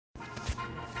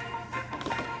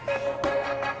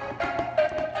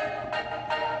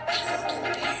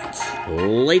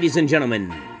Ladies and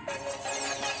gentlemen,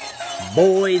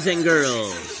 boys and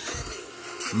girls,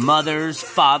 mothers,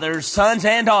 fathers, sons,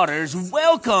 and daughters,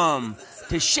 welcome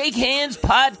to Shake Hands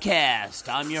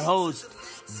Podcast. I'm your host,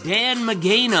 Dan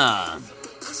Magana.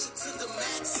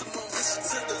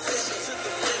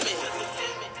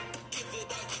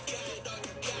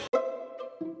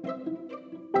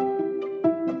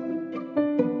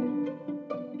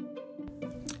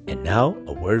 And now,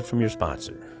 a word from your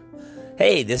sponsor.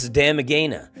 Hey, this is Dan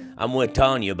Magana. I'm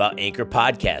telling you about Anchor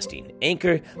Podcasting.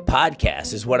 Anchor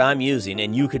Podcast is what I'm using,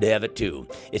 and you could have it too.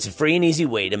 It's a free and easy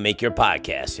way to make your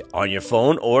podcast on your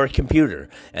phone or computer,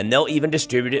 and they'll even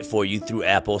distribute it for you through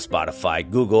Apple, Spotify,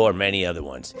 Google, or many other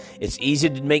ones. It's easy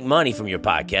to make money from your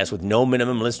podcast with no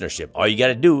minimum listenership. All you got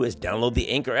to do is download the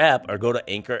Anchor app or go to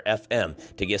Anchor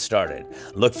FM to get started.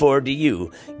 Look forward to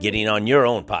you getting on your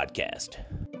own podcast.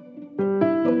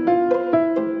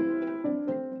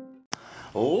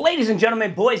 Ladies and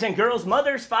gentlemen, boys and girls,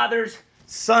 mothers, fathers,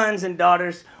 sons, and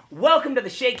daughters, welcome to the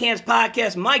Shake Hands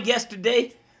Podcast. My guest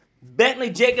today, Bentley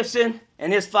Jacobsen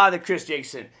and his father, Chris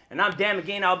Jacobsen. And I'm Dan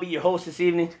McGain. I'll be your host this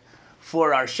evening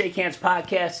for our Shake Hands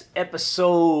Podcast,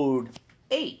 episode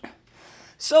 8.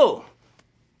 So,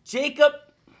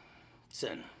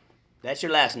 Jacobsen, that's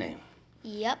your last name.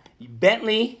 Yep.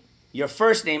 Bentley, your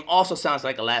first name also sounds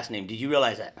like a last name. Did you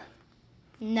realize that?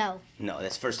 No. No,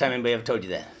 that's the first time anybody ever told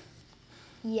you that.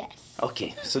 Yes.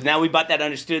 Okay, so now we got that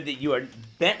understood that you are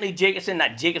Bentley Jacobsen,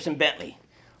 not Jacobsen Bentley,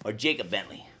 or Jacob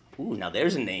Bentley. Ooh, now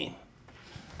there's a name.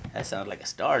 That sounds like a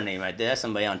star name right there. That's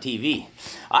somebody on TV.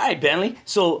 All right, Bentley.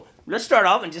 So let's start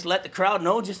off and just let the crowd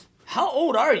know just how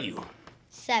old are you?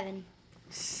 7.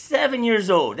 7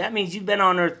 years old. That means you've been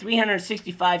on Earth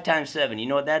 365 times 7. You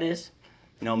know what that is?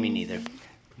 No, me neither.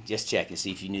 Just check and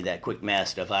see if you knew that quick math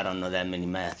stuff. I don't know that many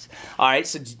maths. All right,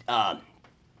 so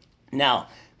now,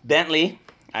 Bentley,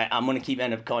 I'm going to keep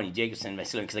end up calling you Jacobsen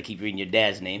because I keep reading your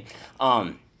dad's name.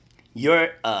 You're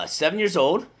 7 years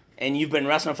old, and you've been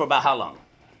wrestling for about how long?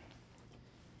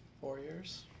 4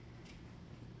 years.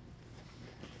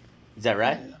 Is that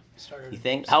right? Yeah. You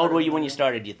think? How old were you when you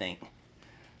started, do you think?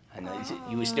 I know.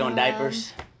 You were still in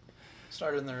diapers?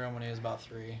 Started in the room when he was about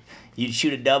 3. You'd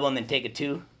shoot a double and then take a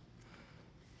 2?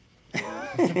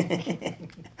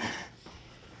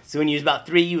 So when you was about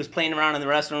 3, you was playing around in the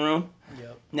wrestling room?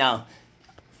 Yep. Now,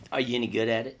 are you any good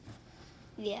at it?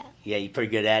 Yeah. Yeah, you're pretty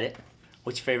good at it.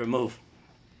 What's your favorite move?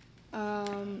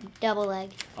 Double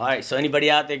leg. All right, so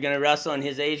anybody out there going to wrestle in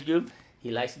his age group,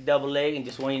 he likes the double leg, and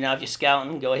just want you to know if you're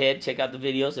scouting, go ahead, check out the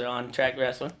videos. They're on Track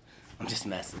Wrestling. I'm just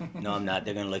messing. No, I'm not.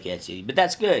 They're going to look at you. But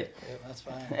that's good. Yep, that's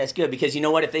fine. That's good because you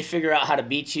know what? If they figure out how to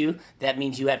beat you, that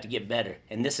means you have to get better.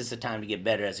 And this is the time to get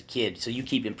better as a kid. So you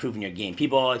keep improving your game.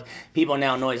 People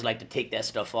now always like to take that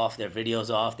stuff off, their videos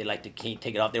off. They like to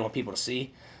take it off. They want people to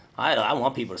see. I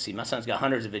want people to see. My son's got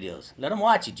hundreds of videos. Let them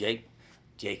watch you, Jake.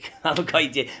 I'm going to call you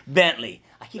Jake. Bentley.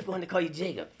 I keep wanting to call you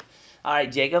Jacob. All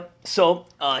right, Jacob. So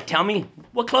tell me,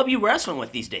 what club are you wrestling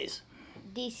with these days?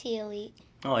 DC Elite.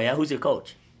 Oh, yeah? Who's your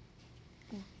coach?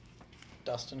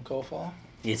 Dustin Kofall.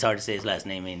 It's hard to say his last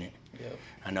name, ain't it? Yep.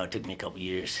 I know, it took me a couple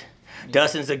years. Yeah.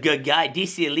 Dustin's a good guy.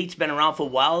 DC Elite's been around for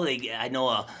a while. I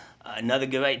know another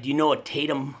good guy. Do you know a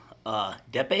Tatum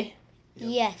Depe? Yep.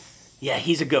 Yes. Yeah,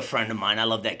 he's a good friend of mine. I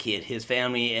love that kid. His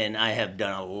family and I have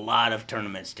done a lot of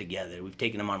tournaments together. We've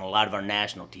taken him on a lot of our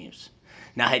national teams.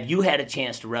 Now, have you had a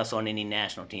chance to wrestle on any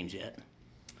national teams yet?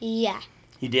 Yeah.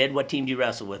 You did? What team did you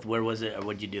wrestle with? Where was it, or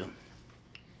what'd you do?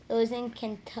 It was in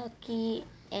Kentucky,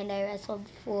 and I wrestled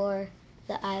for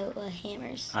the Iowa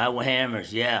Hammers. Iowa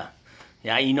Hammers, yeah.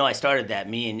 Yeah, you know I started that.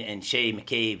 Me and Shay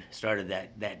McCabe started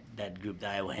that group, the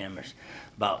Iowa Hammers,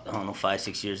 about, 5,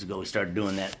 6 years ago. We started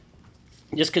doing that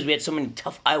just because we had so many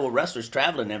tough Iowa wrestlers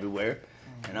traveling everywhere,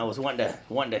 and I was wanting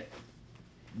to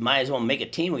might as well make a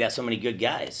team. We got so many good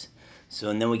guys. So,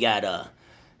 and then we got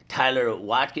Tyler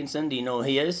Watkinson. Do you know who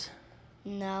he is?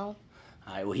 No.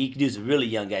 All right, well, he does really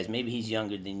young guys. Maybe he's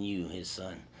younger than you, his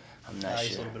son. I'm not sure.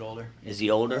 He's a little bit older. Is he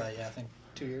older? Yeah, I think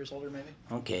 2 years older maybe.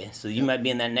 Okay, so you might be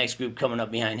in that next group coming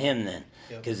up behind him then.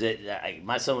 Because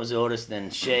my son was the oldest, then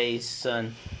Shay's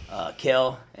son,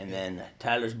 Kel, and then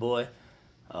Tyler's boy.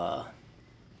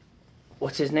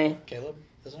 What's his name? Caleb,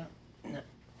 isn't it? No,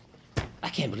 I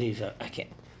can't believe I can't.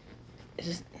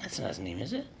 That's not his name,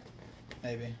 is it?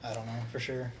 Maybe. I don't know for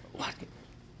sure. What?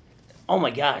 Oh my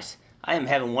gosh. I am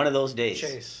having one of those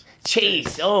days.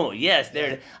 Chase. Oh, yes.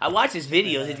 There. Yeah. I watch his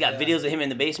videos. He's got videos of him in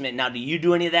the basement. Now, do you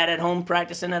do any of that at home,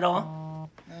 practicing at all?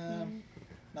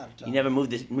 Not a ton. You never move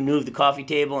the coffee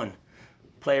table and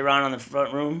play around on the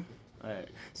front room? All right.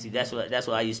 See, that's what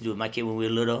I used to do with my kid when we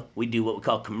were little. We do what we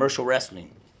call commercial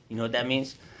wrestling. You know what that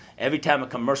means? Every time a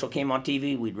commercial came on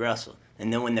TV, we'd wrestle.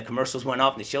 And then when the commercials went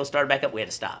off and the show started back up, we had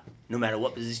to stop, no matter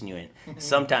what position you're in.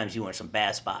 Sometimes you were in some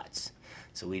bad spots.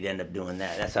 So we'd end up doing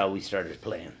that. That's how we started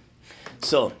playing.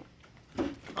 So,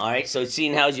 all right, so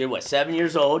seeing how you're, 7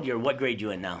 years old, you're what grade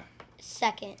you in now?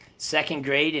 Second. Second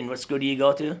grade, and what school do you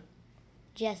go to?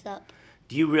 Jessup.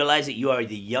 Do you realize that you are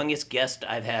the youngest guest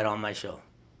I've had on my show?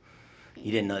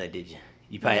 You didn't know that, did you?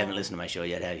 You probably haven't listened to my show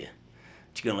yet, have you?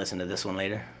 But you're going to listen to this one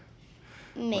later?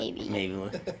 Maybe. Maybe.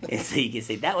 And so you can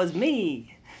say, that was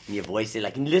me. And your voice,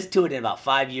 like, you listen to it in about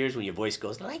 5 years when your voice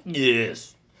goes like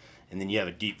this. And then you have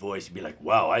a deep voice, you'd be like,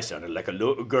 wow, I sounded like a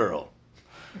little girl.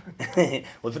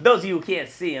 Well, for those of you who can't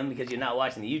see him because you're not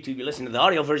watching the YouTube, you're listening to the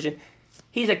audio version,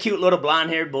 he's a cute little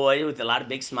blonde-haired boy with a lot of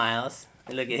big smiles.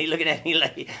 He looking at me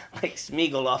like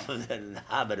Smeagol off of the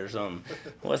Hobbit or something.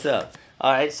 What's up?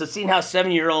 All right, so seeing how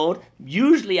 7-year-old,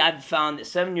 usually I've found that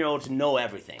 7-year-olds know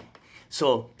everything.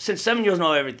 So since 7-year-olds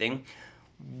know everything,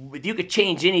 if you could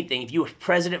change anything, if you were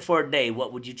president for a day,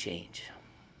 what would you change?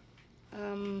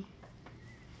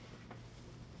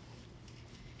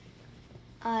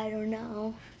 I don't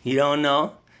know. You don't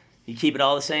know? You keep it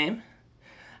all the same?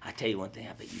 I tell you one thing,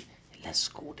 I bet you less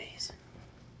school days.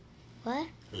 What?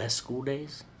 Less school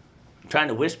days? I'm trying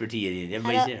to whisper to you.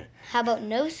 Everybody's there. How about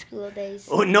no school days?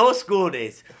 Oh, no school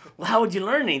days. Well, how would you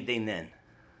learn anything then?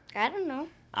 I don't know.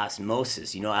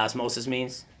 Osmosis. You know what osmosis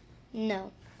means?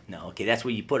 No. No. Okay, that's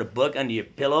where you put a book under your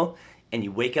pillow and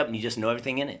you wake up and you just know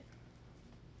everything in it.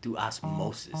 Through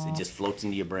osmosis. It just floats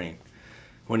into your brain.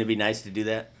 Wouldn't it be nice to do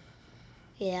that?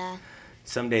 Yeah.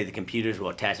 Someday the computers will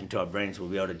attach them to our brains. We'll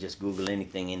be able to just Google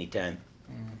anything, anytime.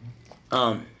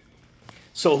 Mm-hmm.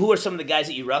 So who are some of the guys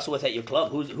that you wrestle with at your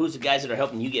club? Who's the guys that are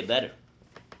helping you get better?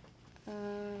 The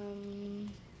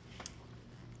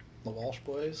Walsh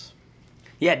boys.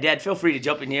 Yeah, Dad, feel free to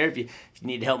jump in here if you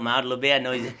need to help him out a little bit. I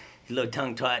know he's a little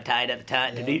tongue-tied at the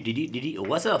time. Yeah.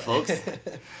 What's up, folks?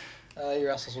 He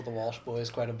wrestles with the Walsh boys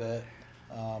quite a bit,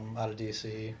 out of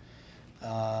D.C.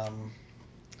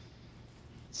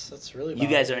 That's really about you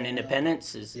guys it. are in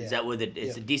Independence? Is that where the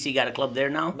DC got a club there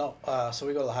now? No, so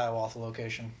we go to the Hiawatha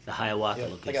location. The Hiawatha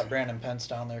location. They got Brandon Pence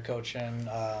down there coaching,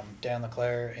 Dan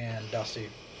LeClaire, and Dusty.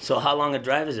 So how long a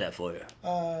drive is that for you?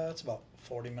 It's about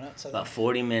 40 minutes. About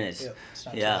 40 minutes. Yeah, it's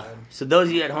not too bad. So those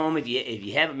of you at home, if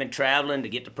you haven't been traveling to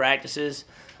get to practices,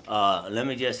 let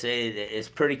me just say that it's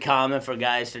pretty common for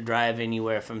guys to drive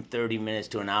anywhere from 30 minutes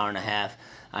to an hour and a half.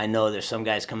 I know there's some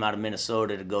guys come out of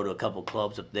Minnesota to go to a couple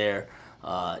clubs up there.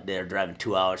 They're driving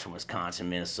 2 hours from Wisconsin,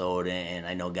 Minnesota, and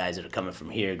I know guys that are coming from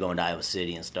here going to Iowa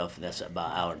City and stuff. That's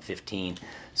about an hour and 15.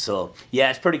 So, yeah,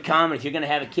 it's pretty common. If you're going to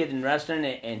have a kid in wrestling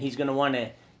and he's going to want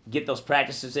to get those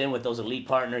practices in with those elite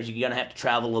partners, you're going to have to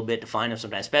travel a little bit to find them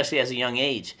sometimes, especially as a young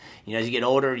age. You know, as you get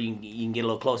older, you can get a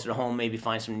little closer to home, maybe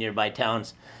find some nearby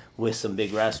towns with some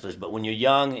big wrestlers. But when you're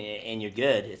young and you're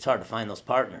good, it's hard to find those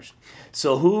partners.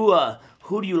 So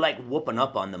who do you like whooping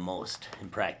up on the most in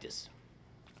practice?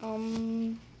 Why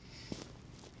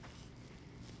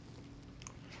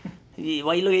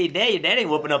you look at your dad? Your dad ain't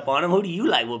whooping up on him. Who do you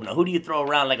like whooping up? Who do you throw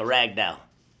around like a rag doll?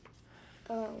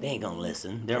 They ain't gonna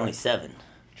listen. They're only 7.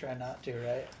 Try not to,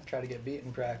 right? I try to get beat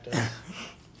in practice.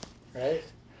 Right?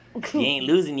 You ain't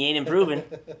losing, you ain't improving.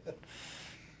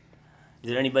 Is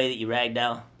there anybody that you rag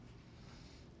doll?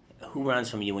 Who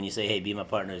runs from you when you say, hey, be my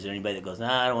partner? Is there anybody that goes,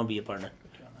 nah, I don't want to be your partner?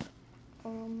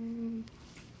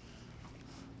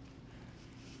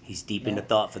 He's deep into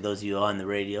thought for those of you on the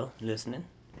radio listening.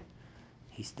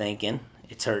 He's thinking.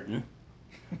 It's hurting.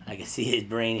 I can see his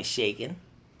brain is shaking.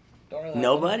 Don't really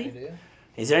Nobody? Have anybody,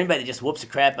 Is there anybody that just whoops the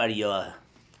crap out of you that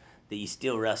you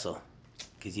still wrestle?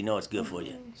 Because you know it's good for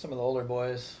you. Some of the older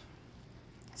boys.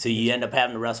 So you end up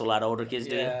having to wrestle a lot of older kids,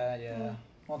 do you? Yeah.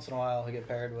 Once in a while, I get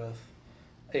paired with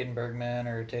Aiden Bergman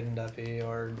or Tatum Duffy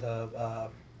or the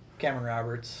Cameron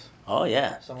Roberts. Oh,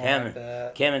 yeah. Someone Cameron. like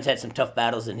that. Cameron's had some tough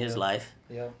battles in his life.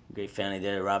 Yep. Great family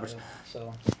there, Roberts. Yep.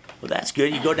 So. Well, that's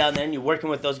good. You go down there and you're working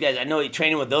with those guys. I know you're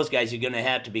training with those guys. You're going to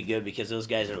have to be good because those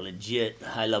guys are legit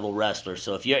high-level wrestlers.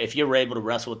 So if you're able to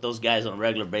wrestle with those guys on a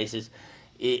regular basis,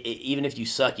 even if you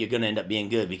suck, you're going to end up being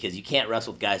good because you can't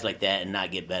wrestle with guys like that and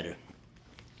not get better.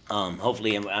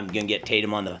 Hopefully, I'm going to get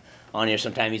Tatum on here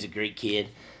sometime. He's a great kid.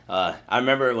 I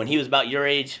remember when he was about your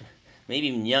age, maybe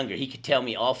even younger, he could tell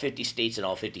me all 50 states and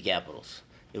all 50 capitals.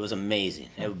 It was amazing.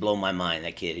 It would blow my mind,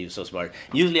 that kid. He was so smart.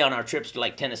 Usually on our trips to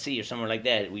like Tennessee or somewhere like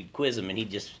that, we'd quiz him and he'd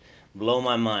just blow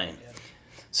my mind. Yeah.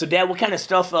 So, Dad, what kind of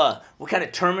stuff, what kind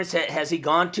of tournaments has he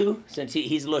gone to? Since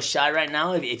he's a little shy right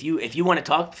now. If you want to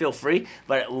talk, feel free.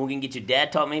 But we can get your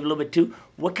dad talk maybe a little bit too.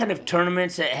 What kind of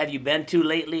tournaments have you been to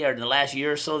lately or in the last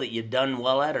year or so that you've done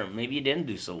well at, or maybe you didn't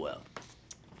do so well?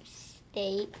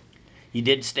 State. You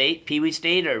did state, Pee Wee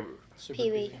state, or Super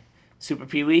Pee Wee. Pee-wee. Super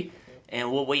Pee Wee? Yep.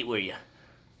 And what weight were you?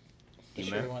 This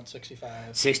year we went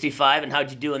 65. 65, and how'd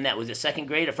you do in that? Was it second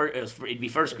grade or first? It'd be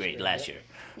first grade last yep. year.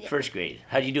 Yeah. First grade.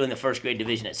 How'd you do in the first grade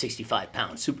division at 65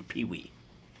 pounds, Super Pee Wee?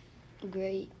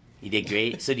 Great. You did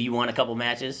great. So do you won a couple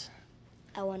matches?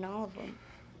 I won all of them.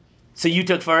 So you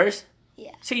took first?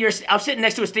 Yeah. So I'm sitting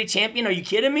next to a state champion. Are you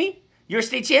kidding me? You're a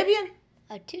state champion?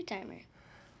 A 2-timer.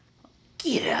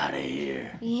 Get out of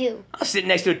here. You. I'm sitting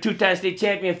next to a 2-time state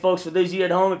champion, folks. For those of you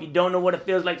at home, if you don't know what it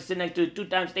feels like to sit next to a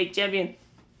 2-time state champion,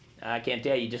 I can't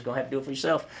tell you. You're just going to have to do it for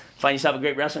yourself. Find yourself a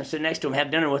great wrestler and sit next to him.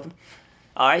 Have dinner with him.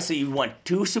 All right, so you won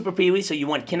 2 Super Pee Wees. So you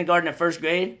won kindergarten and first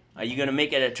grade. Are you going to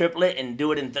make it a triplet and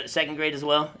do it in second grade as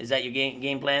well? Is that your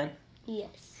game plan? Yes.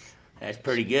 That's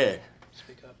pretty good.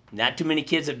 Speak up. Not too many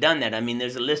kids have done that. I mean,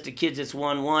 there's a list of kids that's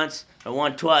won once or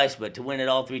won twice, but to win it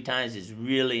all 3 times is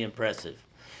really impressive.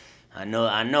 I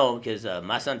know, because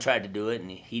my son tried to do it,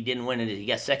 and he didn't win it. He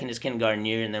got second his kindergarten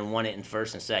year and then won it in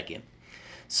first and second.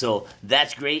 So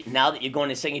that's great. Now that you're going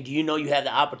to second, do you know you have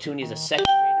the opportunity as a second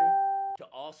grader to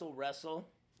also wrestle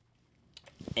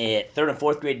at third and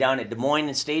fourth grade down at Des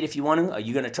Moines State if you want to? Are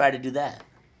you going to try to do that?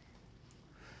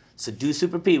 So do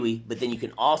Super Pee Wee, but then you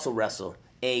can also wrestle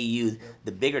AAU,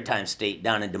 the bigger time state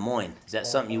down in Des Moines. Is that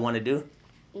something you want to do?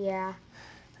 Yeah.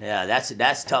 Yeah,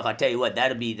 that's tough. I tell you what,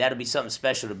 that'll be something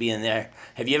special to be in there.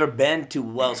 Have you ever been to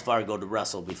Wells Fargo to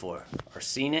wrestle before or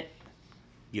seen it?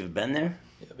 You ever been there?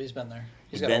 Yep, he's been there.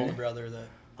 He's He's got been an older there? brother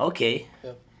that. Okay.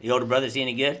 Yep. The older brother, is he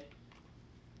any good?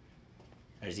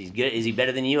 Or is he good? Is he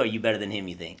better than you, or are you better than him?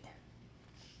 You think?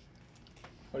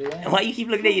 What do you think? Why you keep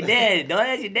looking at your dad? Don't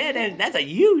ask your dad. That's a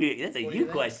you. That's a What do you you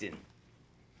think? question.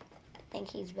 I think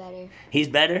he's better. He's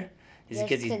better. Is it Just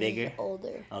because he's bigger? He's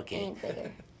older. Okay. And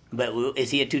bigger. But is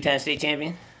he a 2-time state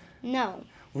champion? No.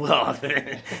 Well,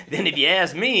 then if you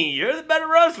ask me, you're the better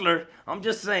wrestler. I'm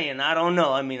just saying. I don't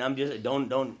know. I mean, I'm just don't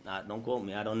quote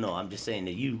me. I don't know. I'm just saying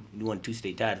that you won 2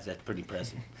 state titles. That's pretty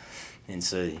impressive. And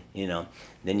so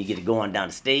then you get to go on down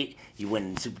to state. You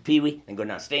win Super Pee Wee, and go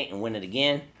down to state and win it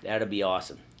again. That'll be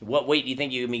awesome. What weight do you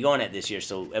think you're gonna be going at this year,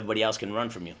 so everybody else can run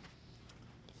from you?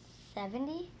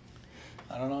 70?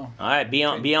 I don't know. All right, be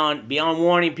on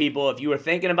warning, people. If you were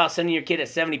thinking about sending your kid at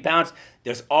 70 pounds,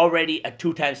 there's already a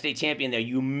 2-time state champion there.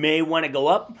 You may want to go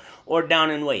up or down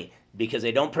in weight because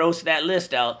they don't post that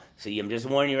list out. So I'm just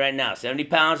warning you right now. 70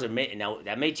 pounds, now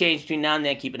that may change between now and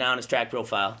then. Keep an eye on his track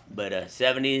profile. But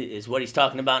 70 is what he's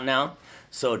talking about now.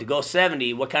 So to go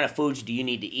 70, what kind of foods do you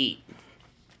need to eat?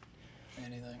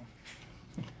 Anything.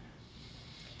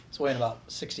 It's weighing about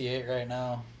 68 right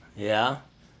now. Yeah.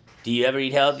 Do you ever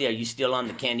eat healthy? Or are you still on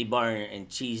the candy bar and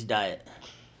cheese diet?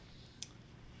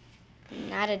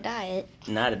 Not a diet.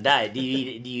 Not a diet. Do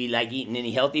you like eating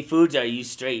any healthy foods, or are you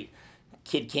straight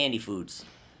kid candy foods?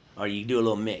 Or you do a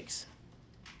little mix?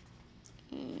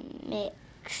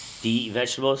 Mix. Do you eat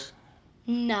vegetables?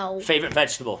 No. Favorite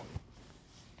vegetable?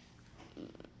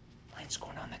 Mine's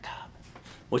going on the cob.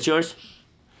 What's yours?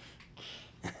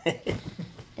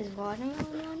 Is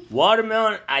watermelon one?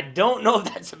 Watermelon, I don't know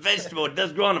if that's a vegetable. It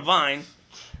does grow on a vine.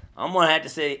 I'm going to have to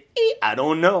say, I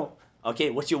don't know. Okay,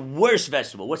 what's your worst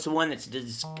vegetable? What's the one that's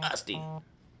disgusting?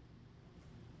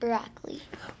 Broccoli.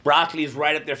 Broccoli is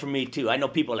right up there for me, too. I know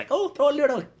people are like, oh, throw a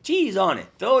little cheese on it.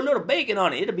 Throw a little bacon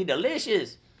on it. It'll be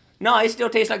delicious. No, it still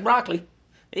tastes like broccoli.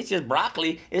 It's just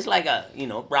broccoli. It's like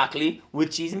broccoli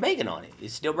with cheese and bacon on it.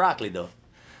 It's still broccoli, though.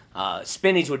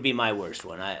 Spinach would be my worst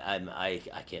one. I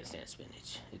can't stand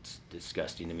spinach. It's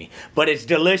disgusting to me. But it's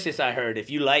delicious, I heard. If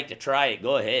you like to try it,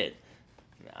 go ahead.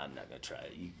 I'm not going to try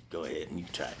it. You go ahead and you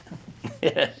try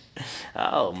it.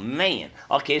 Oh, man.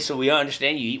 Okay, so we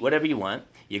understand you eat whatever you want.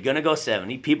 You're going to go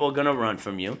 70. People are going to run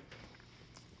from you.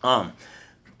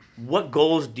 What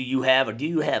goals do you have, or do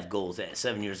you have goals at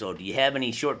 7 years old? Do you have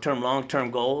any short-term,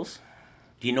 long-term goals?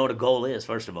 Do you know what a goal is,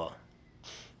 first of all?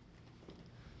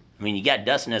 I mean, you got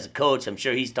Dustin as a coach. I'm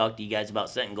sure he's talked to you guys about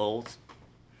setting goals.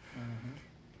 Mm-hmm.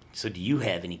 So do you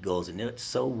have any goals? And if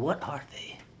so, what are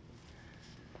they?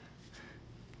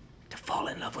 To fall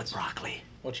in love with broccoli.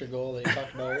 What's your goal that you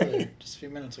talked about earlier, just a few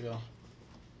minutes ago?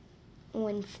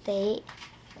 Win state.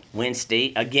 Win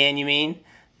state? Again, you mean?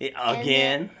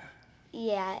 Again?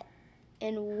 Yeah,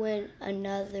 and win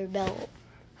another belt.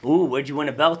 Ooh, where'd you win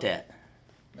a belt at?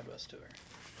 Midwest Tour.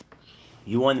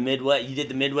 You won the Midwest. You did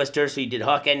the Midwest Tour, so you did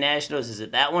Hawkeye Nationals. Is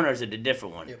it that one, or is it a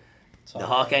different one? Yep. The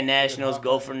Hawkeye Nationals,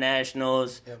 Gopher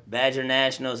Nationals, Yep. Badger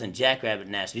Nationals, and Jackrabbit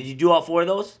Nationals. Did you do all 4 of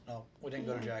those? No, we didn't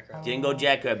go to Jackrabbit. Didn't go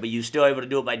Jackrabbit, but you still able to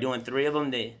do it by doing 3 of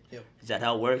them? Yep. Is that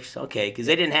how it works? Okay, because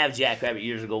they didn't have Jackrabbit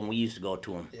years ago when we used to go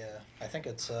to them. Yeah, I think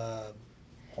it's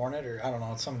Hornet or I don't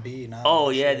know, it's some bee now. Oh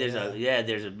yeah, actually,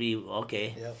 there's a B.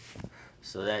 Okay, Yep.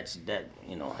 so that's that.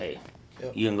 Hey,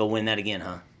 Yep. you can go win that again,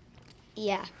 huh?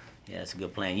 Yeah. Yeah, that's a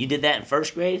good plan. You did that in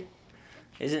first grade.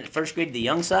 Isn't first grade the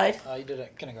young side? You did it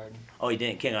in kindergarten. Oh, you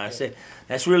didn't, King. I Yep. said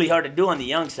that's really hard to do on the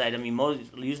young side. I mean,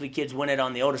 usually kids win it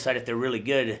on the older side if they're really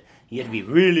good. You have to be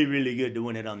really, really good to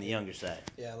win it on the younger side.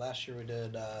 Yeah, last year we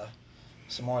did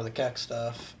some more of the Keck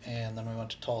stuff, and then we went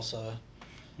to Tulsa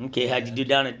Okay, how'd you do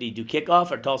down at? Did you do kickoff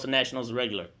or Tulsa Nationals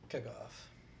regular? kickoff.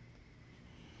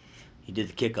 You did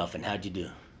the kickoff, and how'd you do?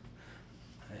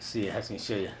 I see. I was gonna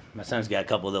show you. My son's got a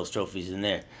couple of those trophies in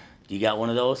there. Do you got one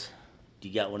of those? Do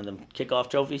you got one of them kickoff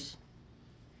trophies?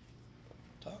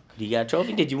 Talk. Do you got a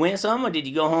trophy? Did you win some, or did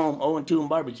you go home 0-2 and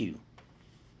barbecue?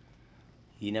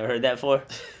 You never heard that before?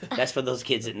 That's for those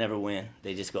kids that never win.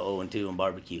 They just go 0-2 and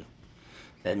barbecue.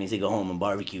 That means they go home and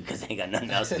barbecue because they ain't got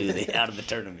nothing else to do. They out of the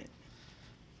tournament.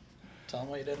 Tell them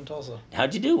what you did in Tulsa.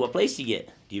 How'd you do? What place did you get?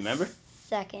 Do you remember?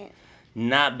 Second.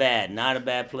 Not bad. Not a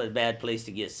bad place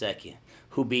to get second.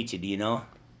 Who beat you? Do you know?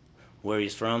 Where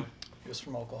he's from? He was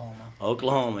from Oklahoma.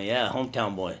 Oklahoma, yeah,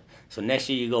 hometown boy. So next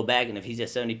year you go back, and if he's at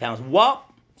 70 pounds, whoop!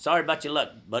 Sorry about your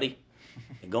luck, buddy.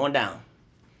 You're going down.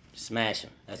 Smash him.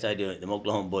 That's how I do it. Them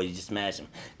Oklahoma boys, you just smash them.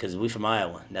 Because we from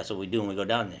Iowa. That's what we do when we go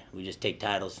down there. We just take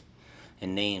titles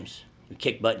and names. We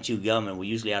kick butt and chew gum, and we're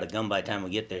usually out of gum by the time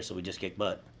we get there, so we just kick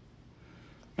butt.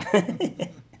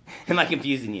 Am I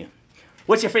confusing you?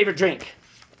 What's your favorite drink?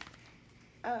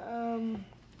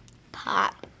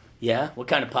 Pop. Yeah? What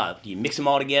kind of pop? Do you mix them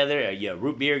all together? Are you a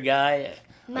root beer guy?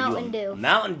 Mountain Dew.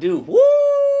 Mountain Dew. Woo!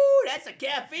 That's a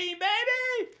caffeine,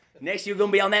 baby! Next you're going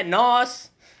to be on that NOS,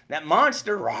 that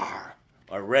Monster, rawr,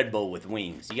 or Red Bull with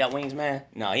wings. You got wings, man?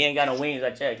 No, he ain't got no wings. I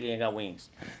checked. He ain't got wings.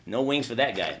 No wings for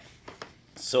that guy.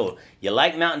 So, you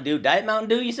like Mountain Dew? Diet Mountain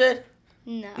Dew, you said?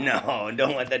 No. No,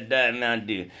 don't want that Diet Mountain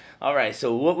Dew. All right,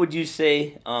 so what would you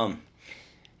say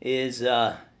is...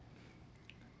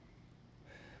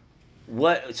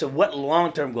 What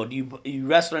long-term goal? You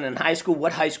wrestling in high school?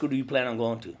 What high school do you plan on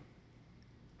going to?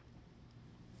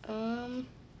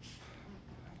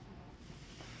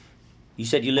 You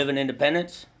said you live in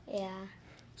Independence? Yeah.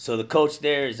 So the coach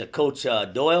there is a Coach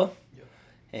Doyle? Yep.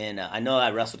 And I know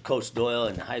I wrestled Coach Doyle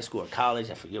in high school or college.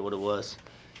 I forget what it was.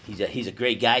 He's a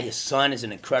great guy. His son is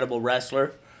an incredible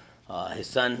wrestler. His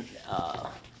son,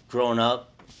 growing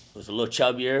up, was a little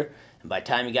chubbier. And by the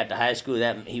time he got to high school,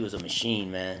 he was a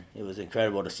machine, man. It was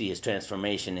incredible to see his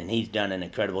transformation, and he's done an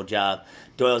incredible job.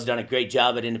 Doyle's done a great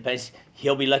job at Independence.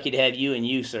 He'll be lucky to have you, and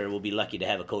you, sir, will be lucky to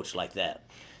have a coach like that.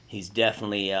 He's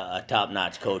definitely a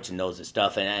top-notch coach and knows his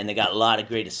stuff, and they got a lot of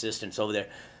great assistants over there.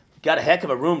 Got a heck of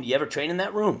a room. Do you ever train in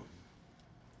that room?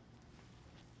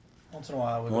 Once in a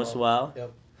while. Once in a while?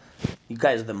 Yep. You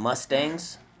guys are the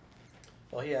Mustangs?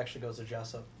 Well, he actually goes to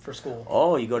Jessup for school.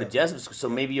 Oh, you go to Yep. Jessup, so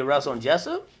maybe you wrestle in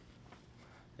Jessup?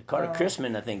 Carter No.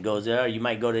 Chrisman, I think, goes there. Or you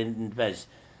might go to Independence.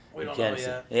 We don't Kansas.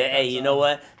 know yet. Yeah, hey, Depends you know on-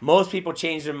 what? Most people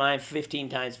change their mind 15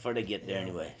 times before they get there Yeah.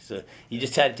 anyway. So you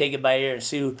just have to take it by ear and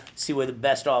see where the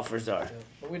best offers are. Yep.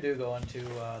 But we do go into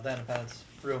the Independence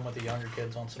room with the younger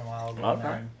kids once in a while. Go in Okay.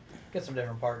 there and get some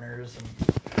different partners. And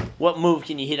What move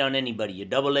can you hit on anybody? Your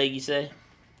double leg, you say?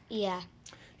 Yeah.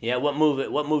 Yeah. What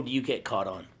move do you get caught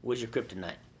on? What's your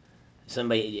kryptonite?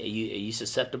 Somebody, are you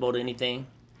susceptible to anything?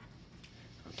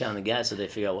 I'm telling the guys so they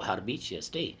figure out how to beat you at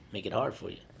state. Make it hard for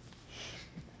you.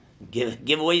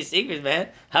 Give away your secrets, man.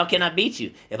 How can I beat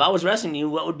you? If I was wrestling you,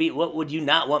 what would you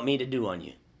not want me to do on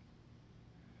you?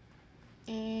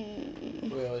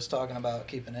 we always talking about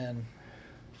keeping in.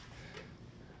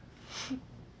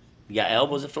 You got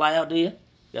elbows that fly out, do you?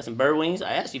 You got some bird wings?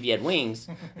 I asked you if you had wings,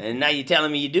 and now you're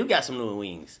telling me you do got some little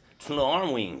wings, some little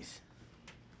arm wings.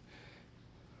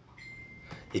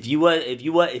 If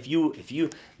you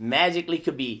magically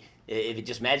could be, if it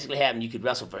just magically happened, you could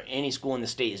wrestle for any school in the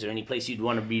state. Is there any place you'd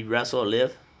want to be wrestle or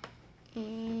live?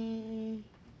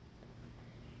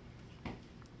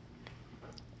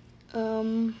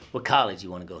 What college you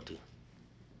want to go to? Do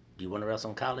you want to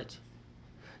wrestle in college?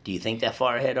 Do you think that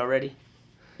far ahead already?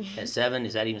 At 7,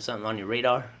 is that even something on your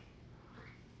radar?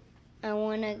 I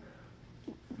want to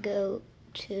go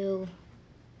to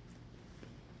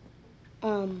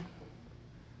Iowa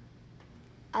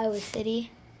City,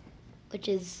 which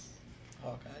is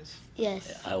Hawkeyes.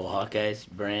 yes. Iowa Hawkeyes,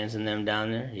 Brands and them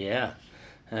down there? Yeah,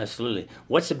 absolutely.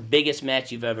 What's the biggest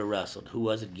match you've ever wrestled? Who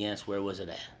was it against? Where was it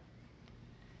at?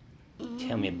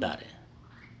 Tell me about it.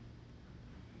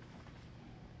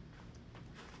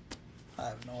 I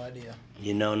have no idea.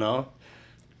 You know, no?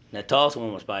 That Tulsa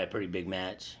one was probably a pretty big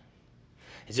match.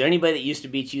 Is there anybody that used to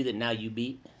beat you that now you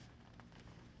beat?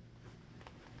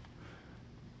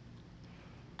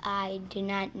 I do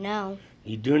not know.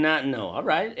 You do not know. All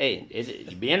right. Hey,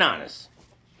 you're being honest.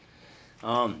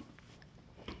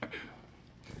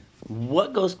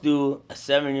 What goes through a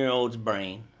 7-year-old's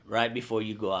brain right before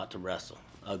you go out to wrestle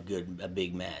a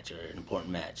big match or an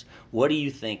important match? What are you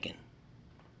thinking?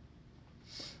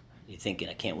 You thinking,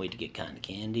 I can't wait to get cotton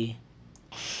candy?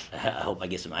 I hope I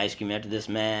get some ice cream after this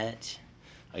match?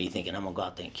 Are you thinking, I'm going to go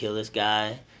out there and kill this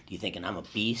guy? Are you thinking, I'm a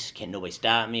beast? Can nobody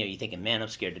stop me? Are you thinking, man, I'm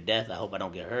scared to death. I hope I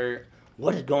don't get hurt?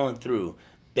 What is going through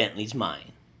Bentley's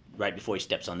mind right before he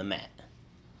steps on the mat?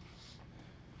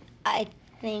 I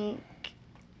think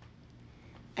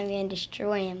I'm going to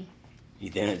destroy him. You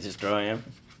think it's destroy him?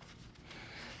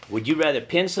 Would you rather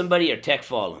pin somebody or tech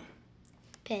fall them?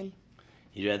 Pin.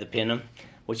 You'd rather pin them?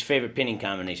 What's your favorite pinning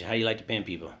combination? How do you like to pin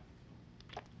people?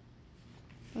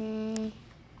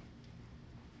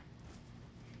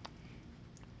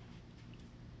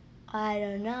 I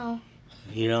don't know.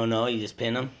 You don't know? You just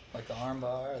pin them? Like the arm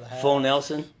bar or the hat. Full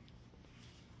Nelson?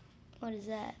 What is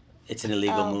that? It's an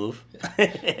illegal move. I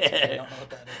don't know what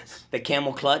that is. The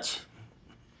camel clutch?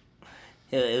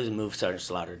 It was a move Sergeant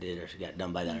Slaughter did, or she got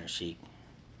done by the Iron Sheik.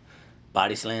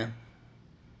 Body slam?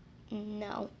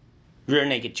 No. Rear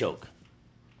naked choke.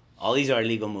 All these are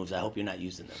illegal moves. I hope you're not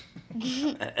using them.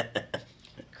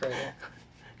 Cradle.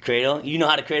 Cradle? You know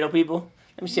how to cradle people?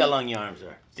 Let me see how long your arms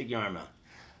are. Stick your arm out.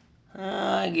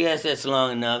 I guess that's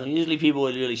long enough. Usually people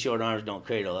with really short arms don't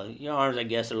cradle. Your arms, I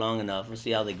guess, are long enough. We'll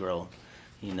see how they grow.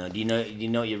 You know, do you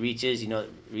know what your reach is? You know,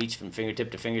 reach from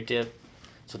fingertip to fingertip.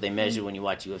 That's what they measure when you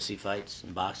watch UFC fights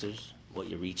and boxers. What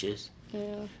your reach is.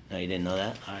 Yeah. No, you didn't know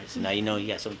that. All right, so now you know you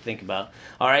got something to think about.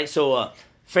 All right, so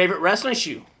favorite wrestling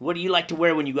shoe. What do you like to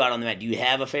wear when you go out on the mat? Do you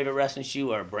have a favorite wrestling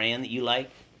shoe or a brand that you like?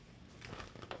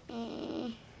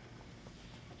 Only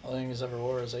thing he's ever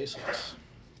wore is Asics.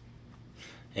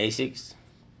 Asics,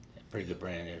 pretty good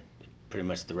brand. They're pretty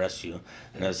much the rest shoe.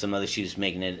 I know some other shoes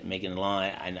making it along.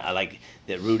 I like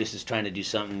that Rudis is trying to do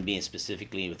something, being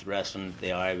specifically with wrestling.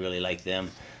 They are. I really like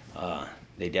them.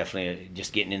 They definitely are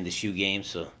just getting into the shoe game,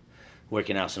 so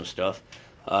working out some stuff.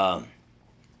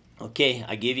 Okay,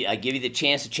 I give you the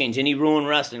chance to change any rule in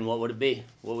wrestling. What would it be?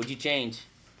 What would you change?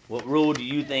 What rule do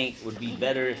you think would be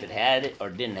better if it had it or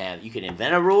didn't have it? You could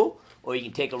invent a rule, or you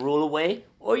can take a rule away,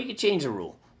 or you can change a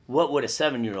rule. What would a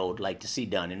 7-year-old like to see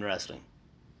done in wrestling?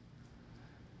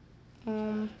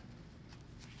 No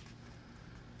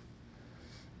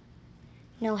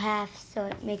half, so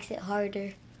it makes it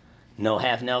harder. No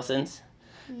half Nelsons?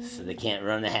 So they can't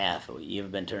run the half. You ever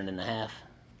been turned into half?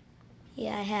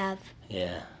 Yeah, I have.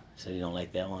 Yeah, so you don't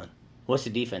like that one. What's the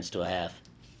defense to a half?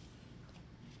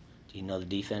 Do you know the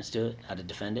defense to it? How to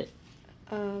defend it?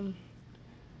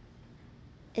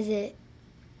 Is it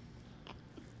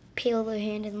peel their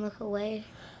hand and look away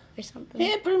or something?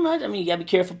 Yeah, pretty much. I mean, you gotta be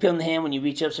careful peeling the hand when you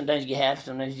reach up. Sometimes you get half,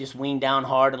 sometimes you just wing down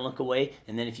hard and look away.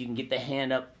 And then if you can get the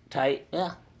hand up tight,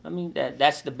 yeah. I mean,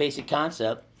 that's the basic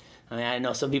concept. I mean, I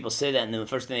know some people say that, and then the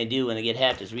first thing they do when they get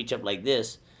half is reach up like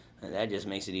this. And that just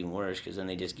makes it even worse, because then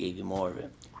they just gave you more of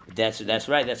it. But that's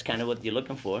right. That's kind of what you're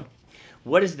looking for.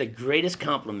 What is the greatest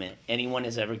compliment anyone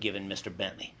has ever given Mr.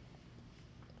 Bentley?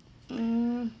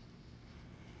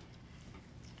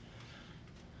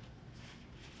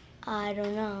 I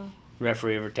don't know.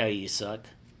 Referee ever tell you suck?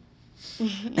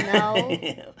 No.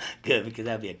 Good, because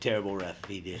that'd be a terrible ref if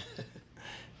he did.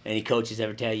 Any coaches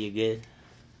ever tell you good?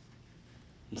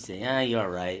 You say, you're all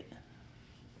right.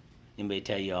 Anybody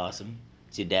tell you awesome?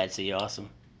 Does your dad say you're awesome?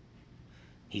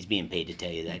 He's being paid to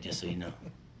tell you that, just so you know.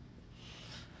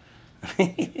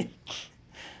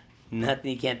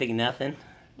 Nothing? You can't think of nothing?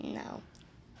 No.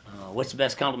 What's the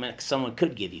best compliment someone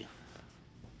could give you?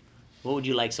 What would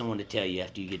you like someone to tell you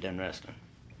after you get done wrestling?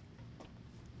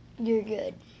 You're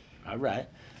good. All right.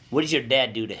 What does your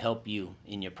dad do to help you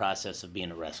in your process of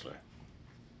being a wrestler?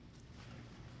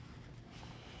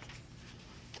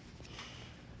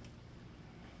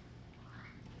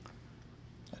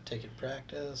 I take it to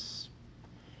practice.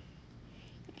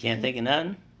 Can't think of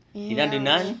nothing? He doesn't do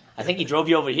No. nothing? I think he drove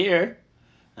you over here.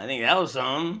 I think that was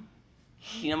something.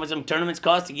 You know how much some tournaments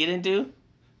cost to get into?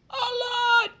 A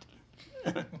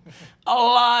lot! A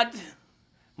lot!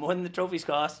 More than the trophies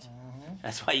cost.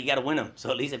 That's why you got to win them.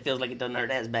 So at least it feels like it doesn't hurt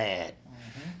as bad.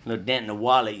 A little dent in the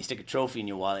wallet. You stick a trophy in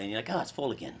your wallet and you're like, oh, it's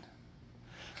full again.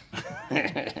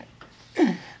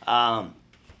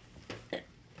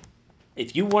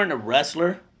 If you weren't a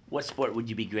wrestler, what sport would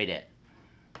you be great at?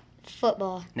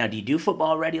 Football. Now, do you do football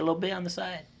already a little bit on the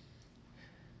side?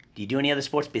 Do you do any other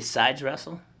sports besides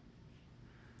wrestle?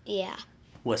 Yeah.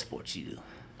 What sports do you do?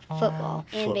 Football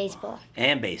and Football. baseball.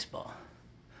 And baseball.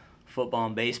 Football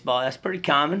and baseball, that's pretty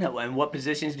common. And what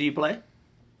positions do you play?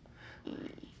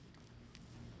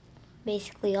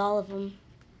 Basically all of them.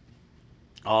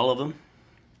 All of them?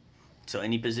 So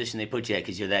any position they put you at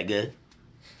because you're that good?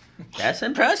 That's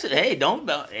impressive. Hey, don't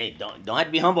have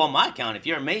to be humble on my account. If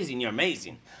you're amazing, you're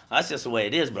amazing. That's just the way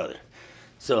it is, brother.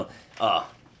 So,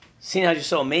 seeing how you're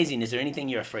so amazing, is there anything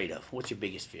you're afraid of? What's your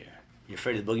biggest fear? You're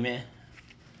afraid of the boogeyman?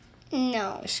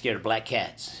 No. You're scared of black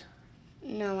cats?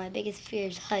 No, my biggest fear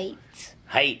is heights.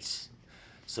 Heights.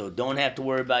 So don't have to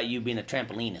worry about you being a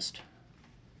trampolinist.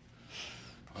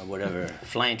 Or whatever.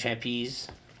 Flying trapeze.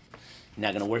 You're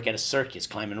not going to work at a circus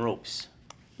climbing ropes.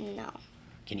 No.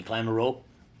 Can you climb a rope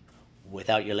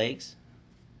without your legs?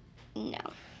 No.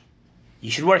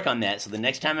 You should work on that so the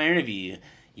next time I interview you,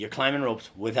 you're climbing ropes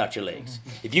without your legs.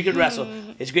 If you could wrestle,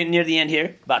 it's getting near the end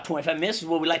here. About 25 minutes is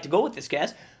where we like to go with this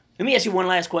cast. Let me ask you one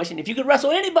last question. If you could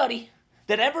wrestle anybody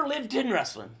that ever lived in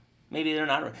wrestling, maybe they're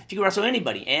not, if you could wrestle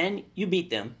anybody and you beat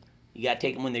them, you got to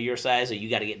take them when they're your size or you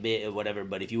got to get big or whatever,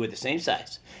 but if you were the same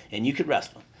size and you could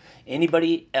wrestle them,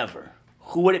 anybody ever,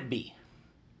 who would it be?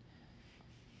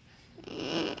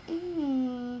 I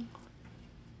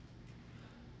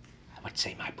would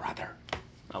say my brother.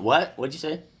 What? What'd you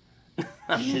say?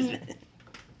 I'm just...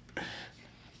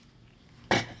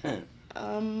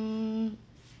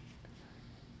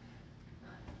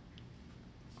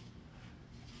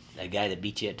 That guy that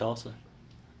beat you at Tulsa?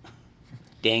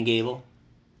 Dan Gable?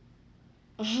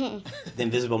 The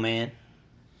Invisible Man?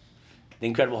 The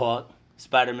Incredible Hulk?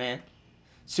 Spider-Man?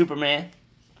 Superman?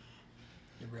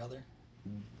 Your brother?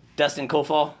 Dustin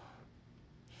Kofall?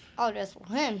 I'll wrestle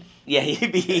him. Yeah,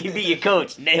 he'd be your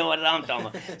coach. Nail what I'm talking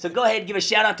about. So go ahead and give a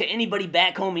shout out to anybody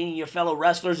back home, any of your fellow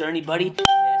wrestlers or anybody. Say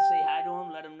hi to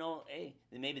them. Let them know, hey,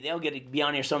 maybe they'll get to be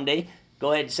on here someday.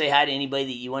 Go ahead and say hi to anybody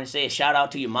that you want to say a shout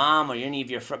out to, your mom or any of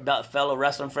your fellow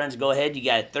wrestling friends. Go ahead. You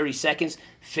got 30 seconds.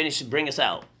 Finish and bring us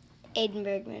out. Aiden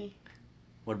Bergman.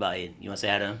 What about Aiden? You want to say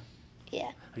hi to him?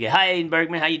 Yeah. Okay, hi Aiden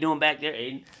Bergman. How you doing back there,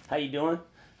 Aiden? How you doing?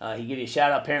 He gave you a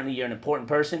shout out. Apparently you're an important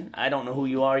person. I don't know who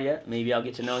you are yet. Maybe I'll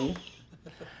get to know you.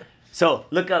 So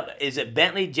look up, is it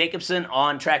Bentley Jacobsen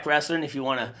on Track Wrestling if you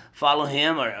want to follow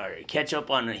him or catch up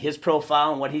on his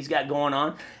profile and what he's got going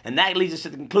on. And that leads us to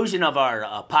the conclusion of our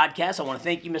podcast. I want to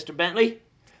thank you, Mr. Bentley.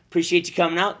 Appreciate you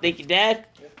coming out. Thank you, Dad.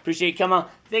 Appreciate you coming out.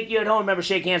 Thank you at home. Remember,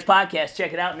 Shake Hands Podcast.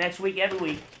 Check it out next week, every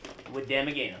week with Dan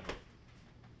McGaina.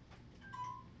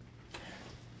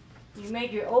 You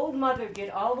made your old mother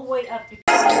get all the way up to... Push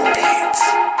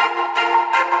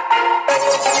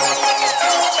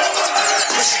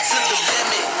it to the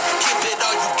limit, give it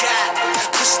all you got.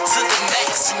 Push it to the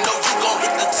max, you know you gon'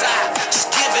 hit the top. Just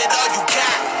give it all you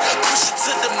got. Push it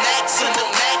to the maximum,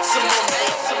 maximum,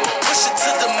 maximum. Push it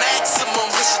to the maximum,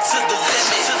 push it to the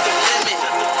limit, to the limit, to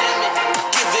the limit.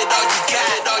 Give it all you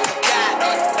got, all you got,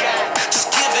 all you got. Just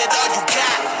give it all you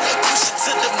got. Push it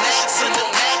to the maximum,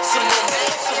 maximum,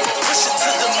 maximum. Push it to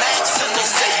the maximum. You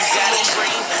say you got a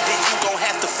dream, then you gon'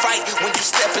 have to fight when you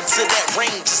step into that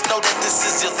ring. Just know that this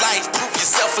is your life. Prove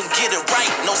yourself and get it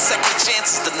right. No second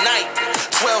chances tonight.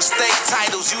 12 state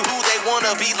titles, you who they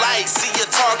wanna be like. See your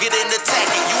target and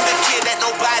attacking. You the kid that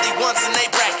nobody wants in they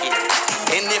bracket.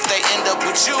 And if they end up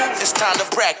with you, it's time to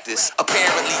practice.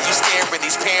 Apparently you scaring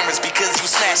these parents because you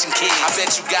smashing kids. I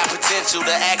bet you got potential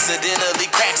to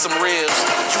accidentally crack some ribs.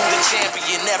 You the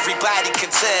champion, everybody can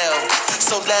tell.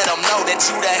 So let them know that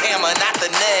you the hammer, not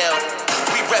the nail.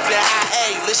 We reppin'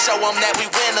 IA, let's show them that we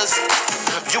winners.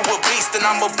 You a beast and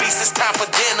I'm a beast, it's time for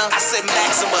dinner. I said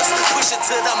Maximus, push it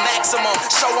to the maximum.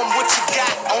 Show them what you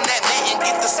got on that mat and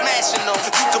get the smashing them.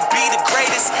 You could be the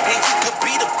greatest and you could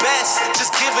be the best.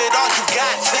 Just give it all you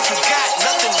got till you got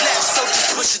nothing left. So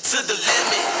just push it to the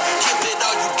limit, give it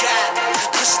all you got.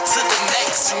 Push it to the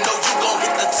max, you know you gon'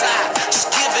 hit the top.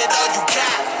 Just give it all you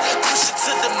got. Push it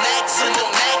to the maximum,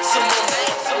 maximum,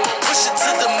 maximum. Push it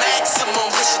to the maximum,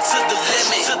 push it to the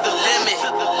limit, to the limit,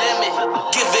 to the limit.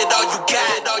 Give it all you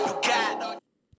got, all you